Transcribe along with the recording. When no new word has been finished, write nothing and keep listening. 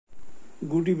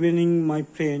Good evening, my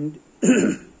friend.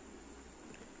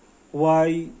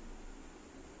 Why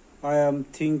I am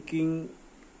thinking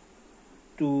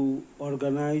to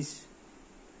organize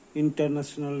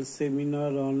international seminar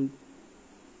on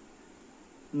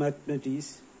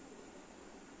mathematics.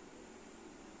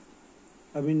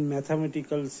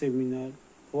 Mathematical seminar.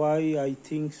 Why I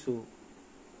think so,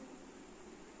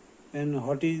 and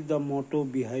what is the motto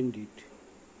behind it.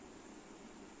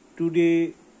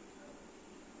 Today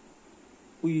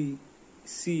we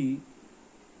see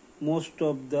most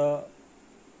of the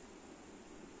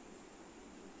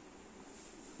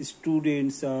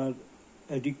students are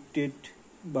addicted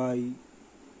by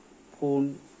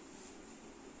phone,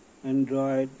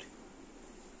 Android.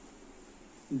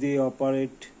 They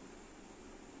operate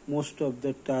most of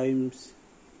the times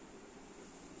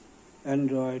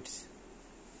Androids,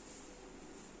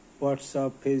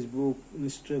 WhatsApp, Facebook,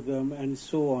 Instagram, and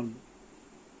so on.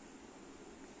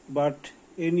 But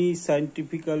any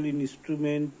scientifical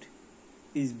instrument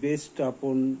is based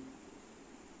upon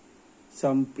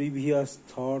some previous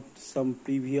thought, some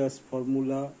previous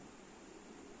formula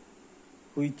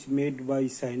which made by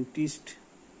scientists.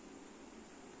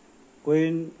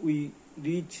 When we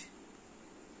reach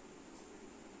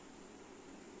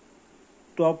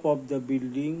top of the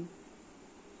building,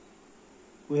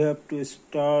 we have to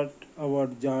start our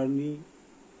journey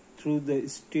through the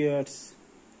stairs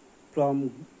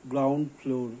from ground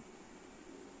floor.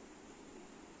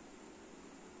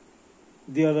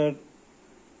 There are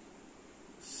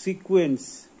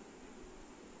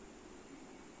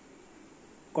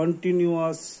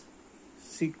continuous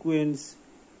sequence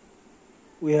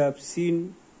we have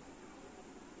seen.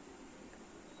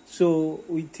 So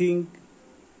we think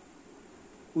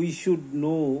we should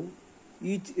know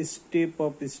each step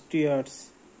of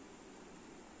stairs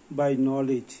by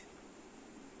knowledge.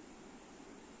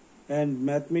 And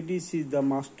mathematics is the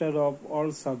master of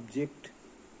all subjects.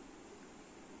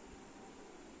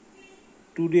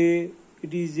 Today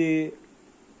it is a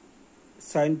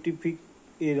scientific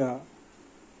era,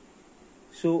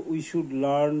 so we should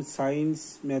learn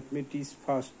science, mathematics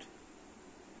first,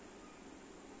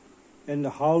 and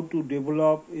how to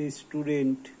develop a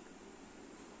student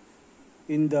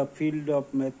in the field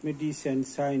of mathematics and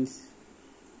science,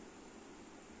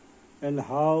 and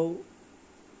how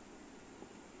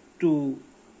to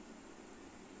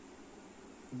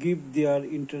give their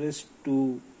interest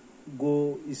to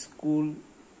go school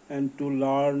and to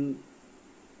learn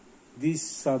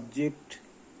this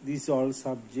all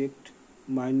subject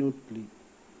minutely.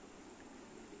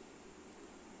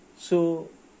 So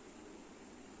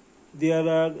there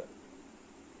are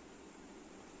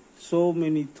so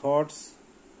many thoughts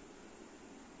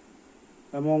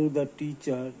among the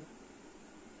teacher.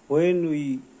 When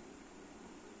we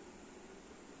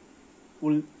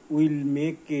will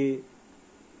make a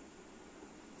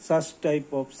such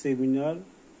type of seminar,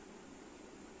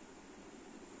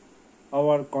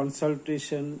 our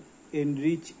consultation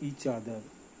enrich each other,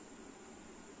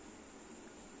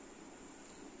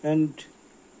 and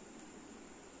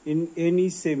in any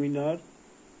seminar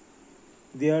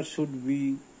there should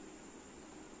be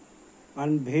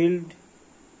unveiled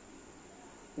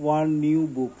one new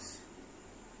books.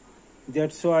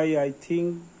 That's why I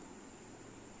think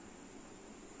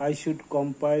I should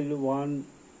compile one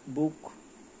book,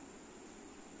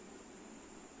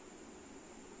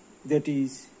 that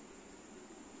is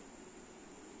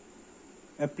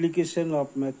Application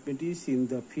of Mathematics in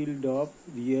the Field of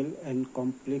Real and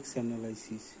Complex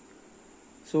Analysis.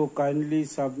 So kindly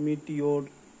submit your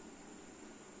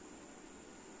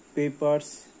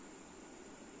papers.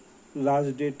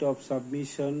 Last date of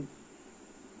submission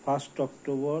 1st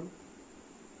October.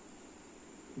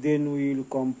 Then we will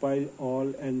compile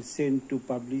all and send to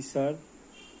publisher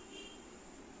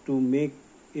to make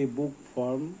a book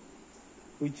form,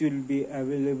 which will be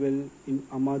available in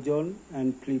Amazon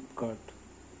and Flipkart.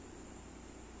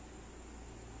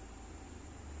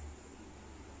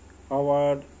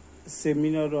 Our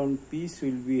seminar on peace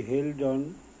will be held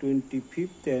on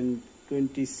 25th and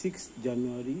 26th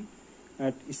January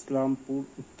at Islampur,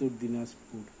 Uttar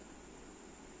Dinajpur.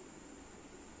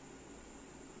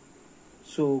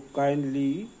 So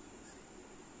kindly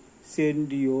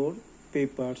send your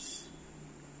papers,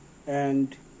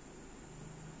 and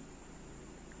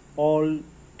all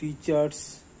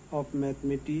teachers of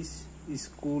mathematics,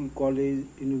 school, college,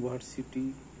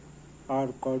 university are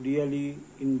cordially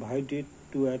invited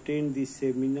to attend this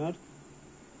seminar.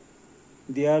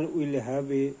 There will have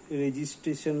a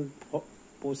registration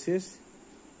process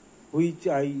which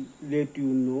I let you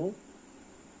know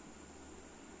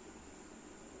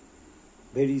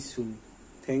very soon.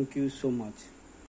 Thank you so much.